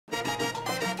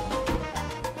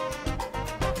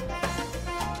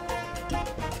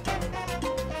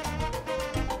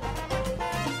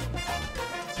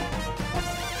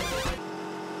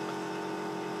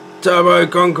Turbo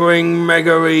conquering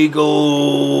Mega Eagle.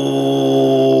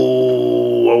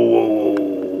 Whoa, whoa,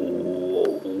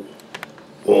 whoa.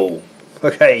 Whoa.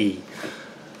 Okay.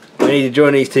 We need to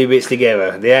join these two bits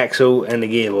together, the axle and the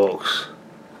gearbox.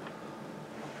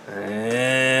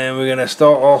 And we're going to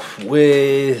start off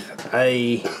with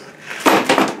a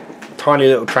tiny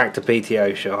little tractor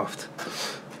PTO shaft.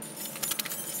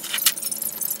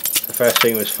 The first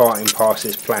thing was fighting past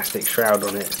this plastic shroud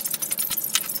on it.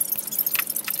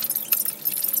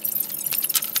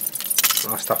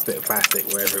 Nice tough bit of plastic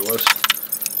wherever it was.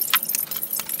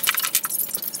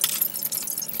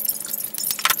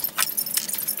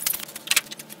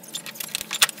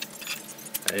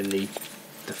 And the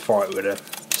fight with the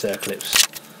circlips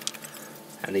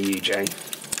and the UJ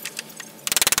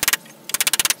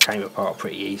came apart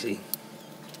pretty easy,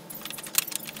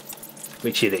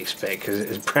 which you'd expect because it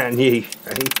was brand new.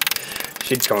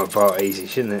 Should come apart easy,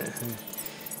 shouldn't it?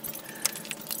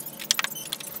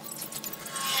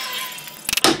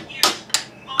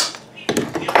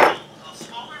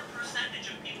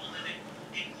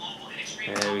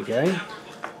 There we go.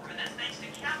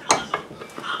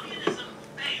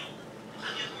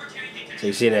 So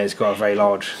you see there it's got a very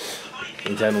large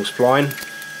internal spline,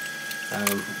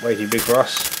 way too big for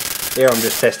us. Here I'm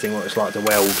just testing what it's like to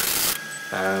weld.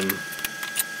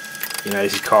 You know,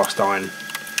 this is cast iron.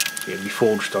 It'd be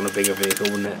forged on a bigger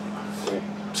vehicle, wouldn't it? Or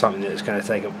something that's going to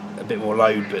take a bit more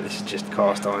load, but this is just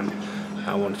cast iron.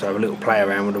 I wanted to have a little play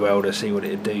around with the welder, see what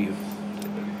it'd do.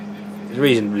 It's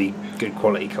reasonably good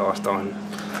quality cast iron.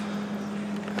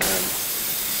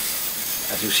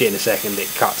 As you'll see in a second, it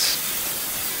cuts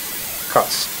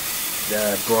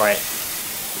bright.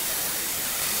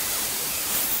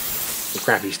 The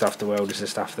crappy stuff to weld is the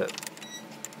stuff that,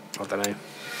 I don't know,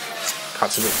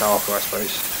 cuts a bit darker, I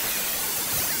suppose.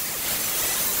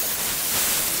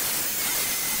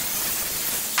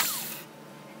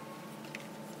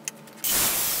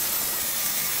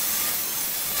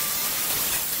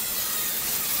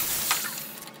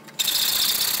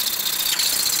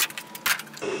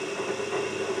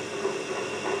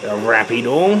 A rapid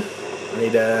all. I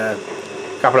need a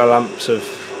couple of lumps of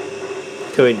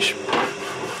 2-inch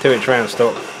round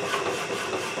stock.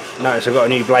 Notice I've got a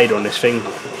new blade on this thing.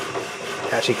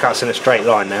 It actually cuts in a straight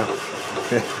line now.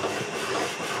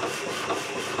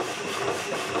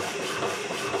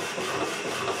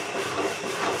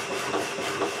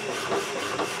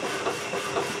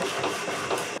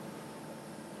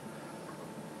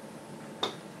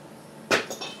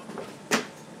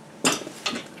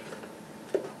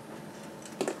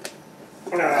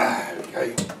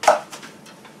 Okay.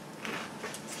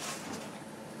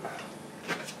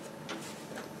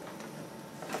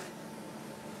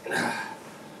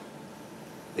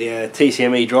 The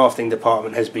tcme drafting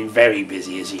department has been very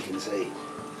busy, as you can see.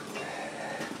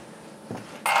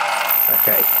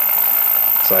 Okay,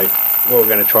 so what we're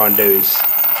going to try and do is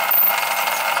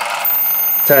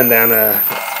turn down a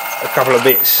couple of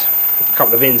bits, a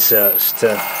couple of inserts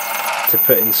to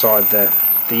put inside the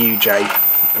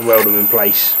UJ and weld them in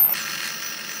place.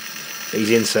 These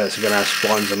inserts are going to have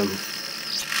splines on them.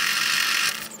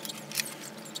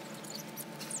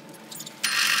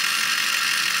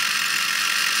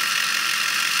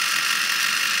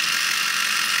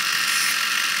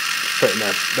 Putting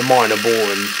the minor bore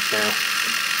in now.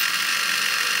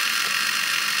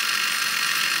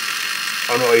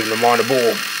 Oh, not even the minor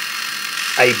bore,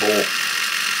 a bore.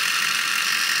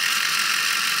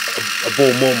 A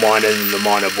bore more minor than the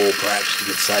minor bore, perhaps you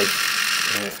could say.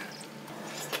 Yeah.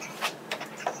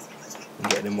 I'm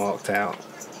getting them marked out.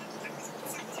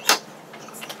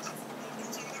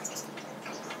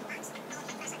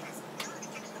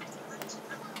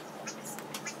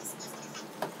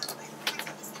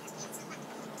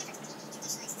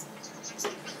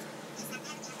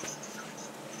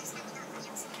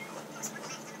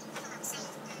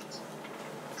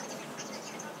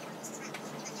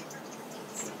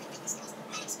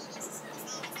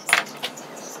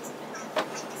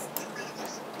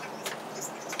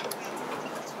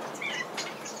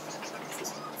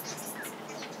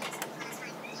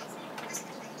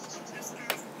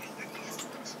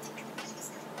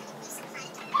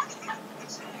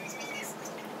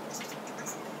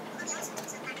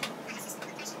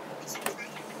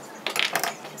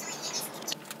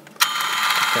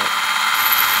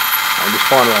 I'm just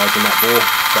finalising that bore,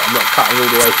 but I'm not cutting all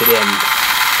the way to the end.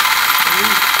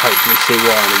 You'll hopefully see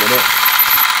why in a minute.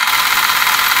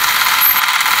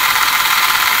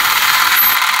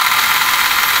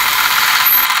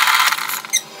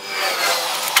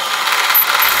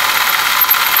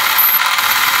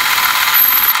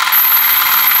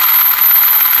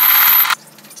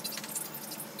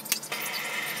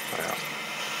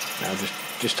 Now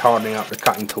just hardening up the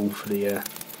cutting tool for the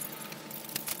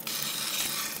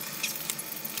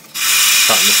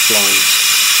cutting the splines.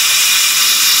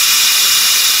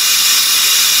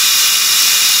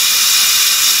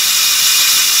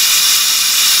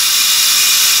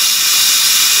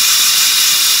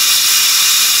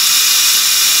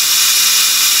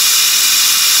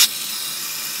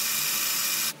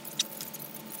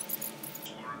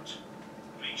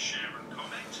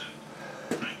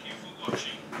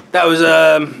 That was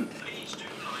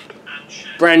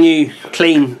brand new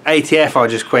clean ATF I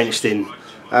just quenched in.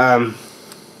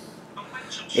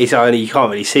 It's only, you can't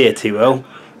really see it too well.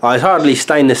 It's hardly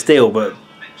stainless steel, but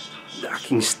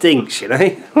fucking stinks, you know.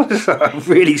 It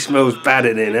really smells bad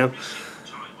in here now.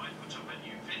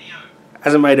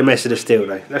 Hasn't made a mess of the steel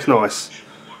though. That's nice.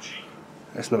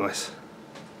 That's nice.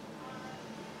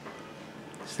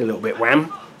 Just a little bit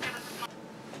wham.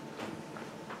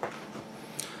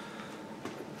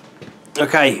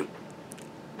 Okay,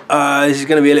 this is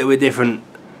going to be a little bit different.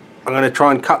 I'm going to try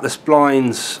and cut the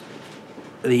splines,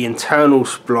 the internal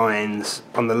splines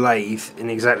on the lathe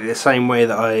in exactly the same way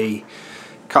that I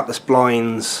cut the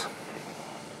splines,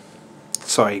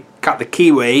 sorry, cut the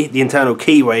keyway, the internal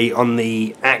keyway on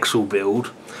the axle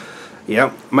build.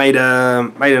 Yep, made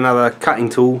another cutting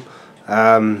tool,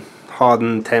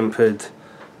 hardened, tempered,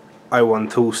 01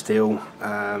 tool steel,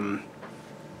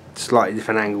 slightly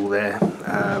different angle there.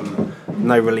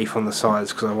 No relief on the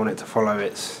sides because I want it to follow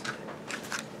its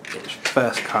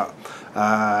first cut.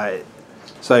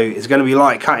 So it's going to be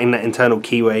like cutting that internal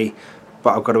keyway,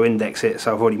 but I've got to index it,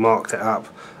 so I've already marked it up.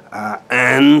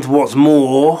 And what's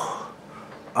more,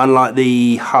 unlike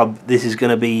the hub, this is going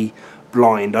to be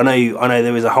blind. I know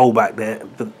there is a hole back there,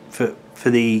 but for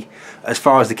the, as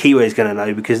far as the keyway is going to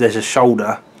know, because there's a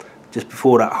shoulder just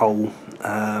before that hole.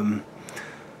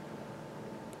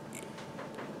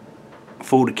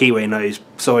 For the keyway nose,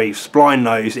 sorry, spline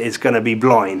nose, it's going to be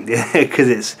blind because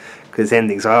it's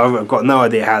ending. So I've got no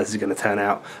idea how this is going to turn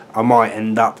out. I might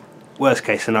end up, worst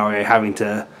case scenario, having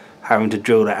to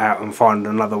drill that out and find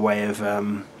another way of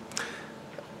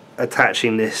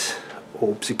attaching this,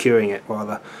 or securing it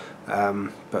rather.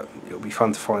 But it'll be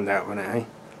fun to find out, won't it? Eh?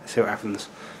 Let's see what happens.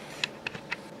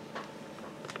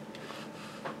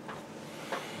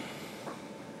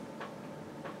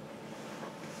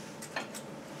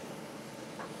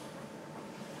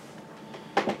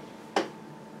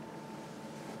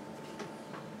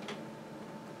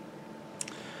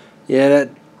 Yeah, that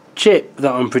chip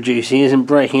that I'm producing isn't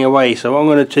breaking away, so what I'm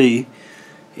going to do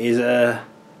is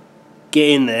get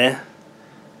in there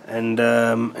and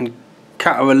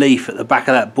cut a relief at the back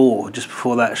of that bore just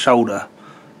before that shoulder.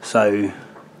 So,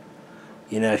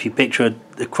 you know, if you picture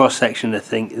the cross section of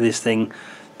this thing,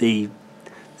 the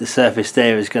surface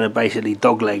there is going to basically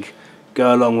dogleg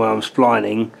go along where I'm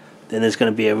splining. Then there's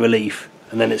going to be a relief,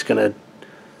 and then it's going to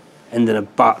end in a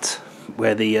butt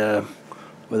where the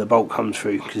bolt comes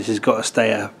through, because this has got to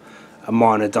stay a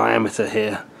minor diameter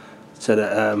here, so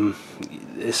that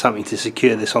there's something to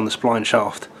secure this on the spline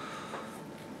shaft.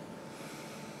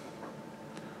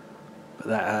 But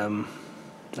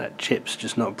that chip's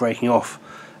just not breaking off,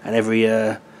 and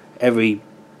every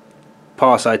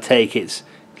pass I take, it's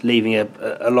leaving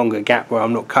a longer gap where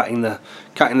I'm not cutting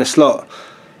the slot.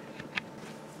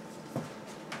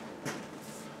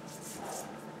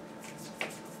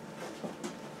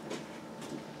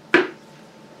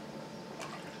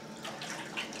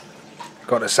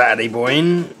 Got a Saturday boy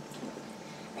in.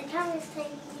 The camera's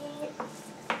taking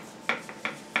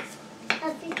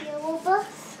a video of us.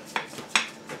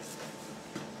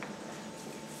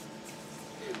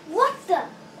 What the?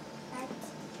 That's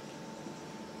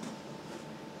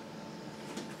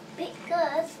a bit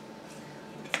good.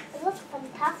 It looks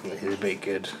fantastic. It is a bit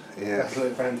good. Yeah, that's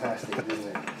look fantastic, doesn't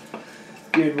it?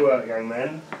 Good work, young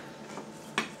man.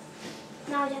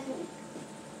 Now it doesn't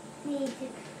need to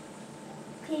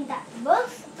clean that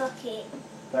rust bucket.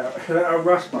 That old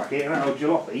rust bucket and that old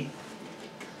jalopy.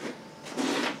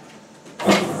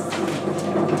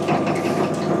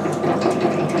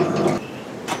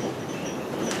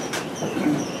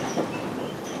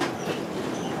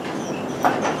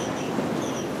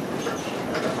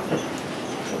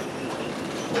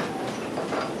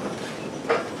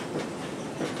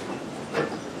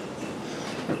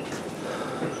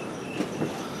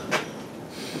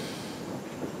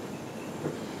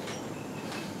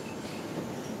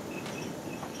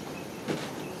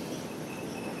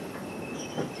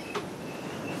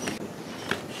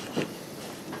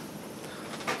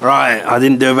 Right, I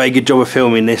didn't do a very good job of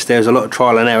filming this. There was a lot of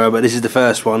trial and error, but this is the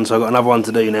first one, so I've got another one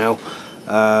to do now.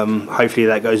 Hopefully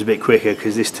that goes a bit quicker,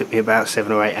 because this took me about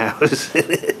 7 or 8 hours.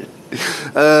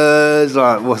 It's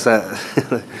like, what's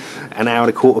that? An hour and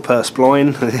a quarter per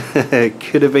spline.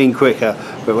 Could have been quicker,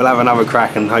 but we'll have another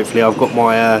crack, and hopefully I've got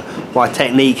my my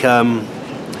technique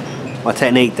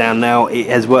down now. It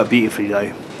has worked beautifully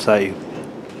though, so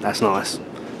that's nice.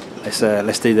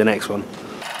 Let's do the next one.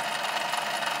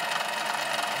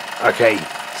 Okay,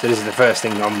 so this is the first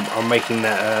thing. I'm making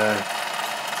that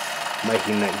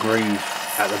groove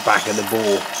at the back of the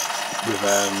bore with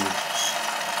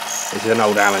this is an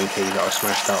old Allen key that I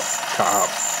smashed up, cut up,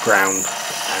 ground,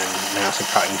 and now it's a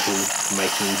cutting tool for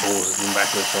making bores in the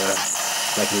back of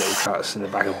making little cuts in the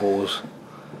back of bores.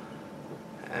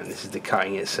 And this is the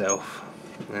cutting itself.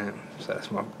 Yeah, so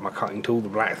that's my cutting tool, the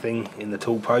black thing in the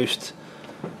tool post,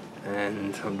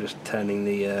 and I'm just turning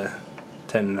the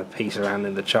piece around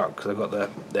in the chuck because I've got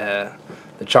the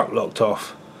chuck locked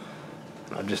off.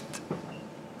 And I just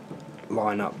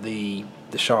line up the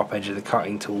sharp edge of the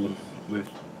cutting tool with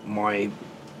my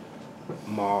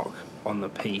mark on the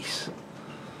piece.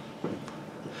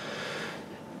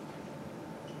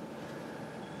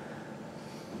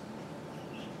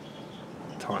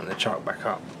 Tighten the chuck back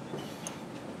up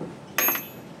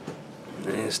and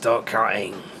then start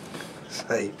cutting.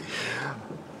 So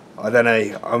I don't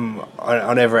know.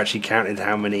 I never actually counted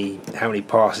how many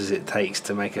passes it takes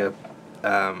to make a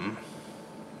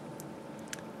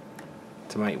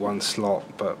to make one slot,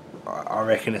 but I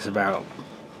reckon it's about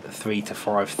 3 to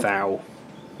 5 thou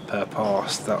per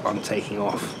pass that I'm taking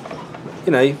off.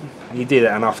 You know, you do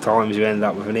that enough times, you end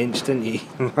up with an inch, don't you?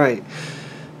 Right.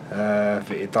 But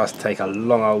it does take a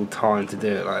long old time to do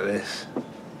it like this,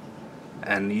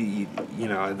 and you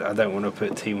know, I don't want to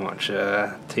put too much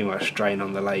strain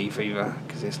on the lathe either,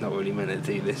 because it's not really meant to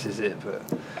do this, is it? But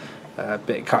a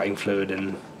bit of cutting fluid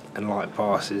and light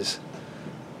passes,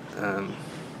 and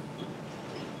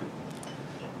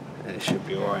it should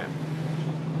be alright.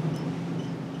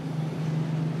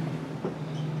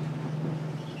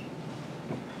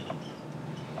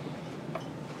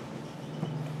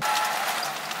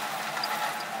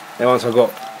 Then once I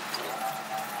got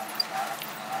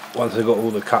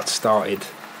all the cuts started,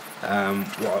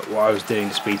 what I was doing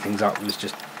to speed things up was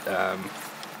just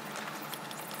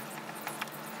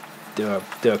do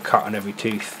a cut on every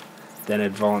tooth, then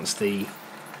advance the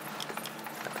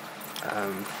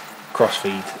cross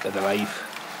feed of the lathe,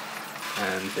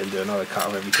 and then do another cut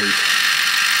of every tooth.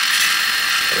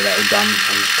 So with that all done,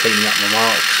 I'm just cleaning up my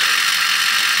marks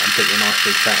and putting a nice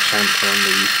big fat chamfer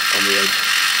on the edge.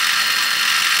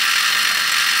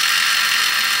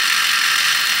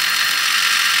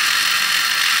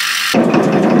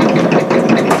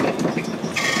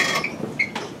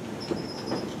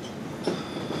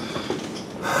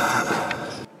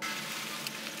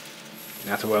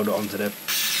 Now to weld it onto the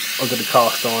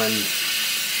cast iron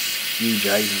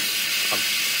UJ, I've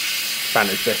found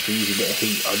it's best to use a bit of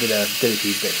heat. I did a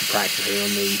few bits of practicing on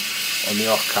the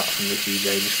off cut from this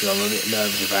UJ, just because I'm a bit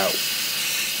nervous about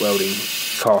welding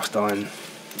cast iron,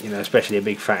 you know, especially a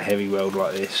big fat heavy weld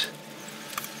like this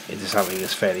into something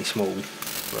that's fairly small.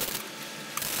 But,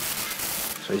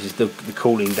 so it's just the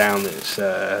cooling down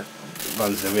that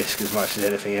runs the risk as much as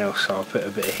anything else. So I put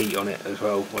a bit of heat on it as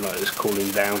well when I was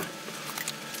cooling down.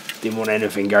 Didn't want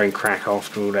anything going crack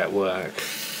after all that work.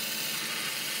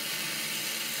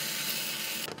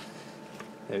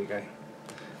 There we go.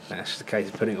 That's just a case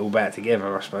of putting it all back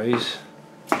together, I suppose.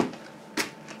 That's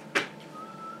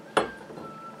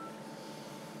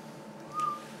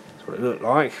what it looked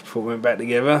like before it went back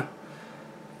together.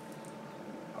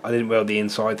 I didn't weld the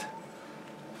inside.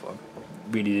 I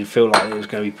really did feel like it was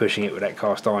going to be pushing it with that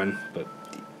cast iron, but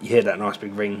you hear that nice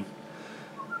big ring.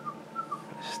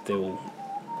 It's still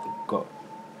got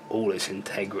all its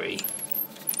integrity.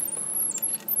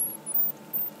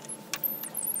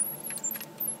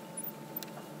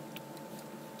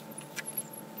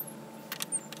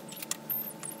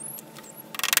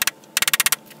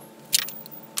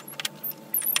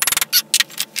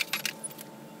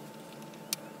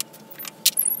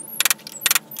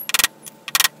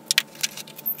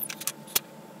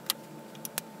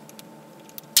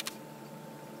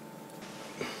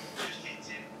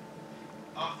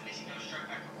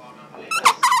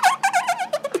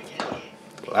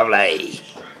 Lovely.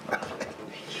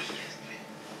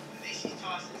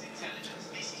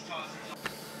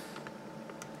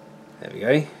 There we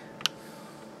go.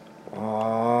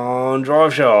 On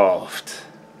drive shaft.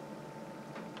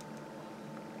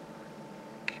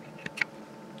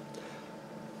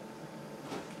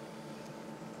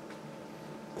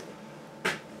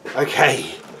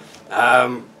 Okay.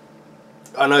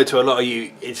 I know to a lot of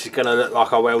you it's going to look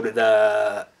like I welded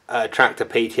a tractor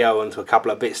PTO onto a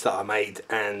couple of bits that I made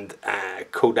and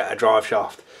called that a drive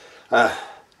shaft.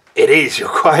 It is, you're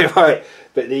quite right.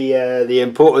 But the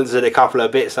importance of the couple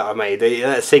of bits that I made,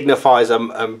 that signifies a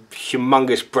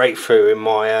humongous breakthrough in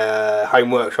my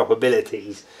home workshop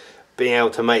abilities. Being able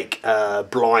to make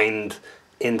blind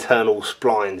internal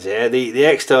splines. Yeah, the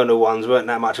external ones weren't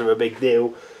that much of a big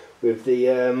deal with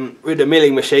the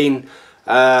milling machine,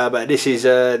 but this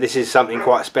is something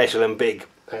quite special and big.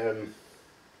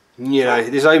 You know,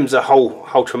 this opens a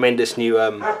whole tremendous new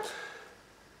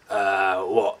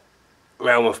what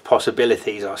realm of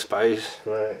possibilities, I suppose.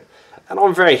 Right. And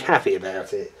I'm very happy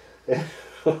about it.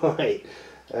 Right.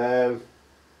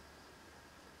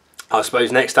 I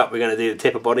suppose next up we're going to do the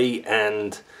tipper body,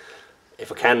 and if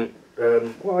I can,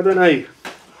 well, I don't know,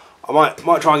 I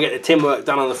might try and get the tin work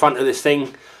done on the front of this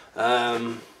thing,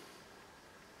 and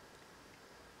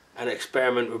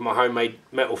experiment with my homemade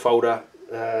metal folder,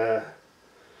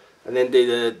 and then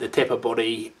do the tipper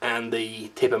body and the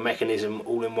tipper mechanism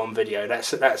all in one video. That's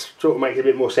sort of makes a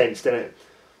bit more sense, doesn't it?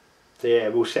 So yeah,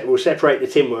 we'll separate the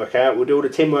tin work out. We'll do all the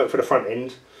tin work for the front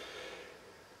end,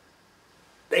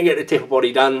 then get the tipper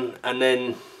body done, and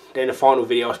then the final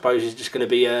video, I suppose, is just going to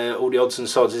be all the odds and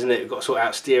sods, isn't it? We've got to sort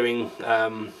out steering.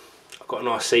 I've got a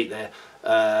nice seat there.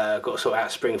 Got to sort out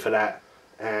spring for that,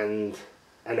 and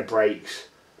the brakes,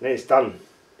 and then it's done.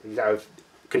 You know,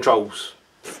 controls,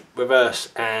 reverse,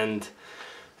 and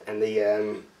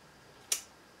the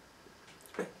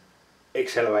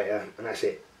accelerator, and that's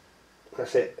it.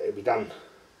 That's it. It'll be done.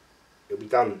 It'll be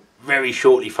done very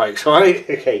shortly, folks. All right.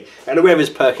 Okay. And the weather's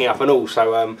perking up and all,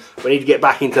 so we need to get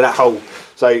back into that hole.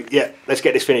 So yeah, let's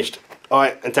get this finished. All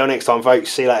right. Until next time,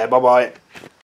 folks. See you later. Bye bye.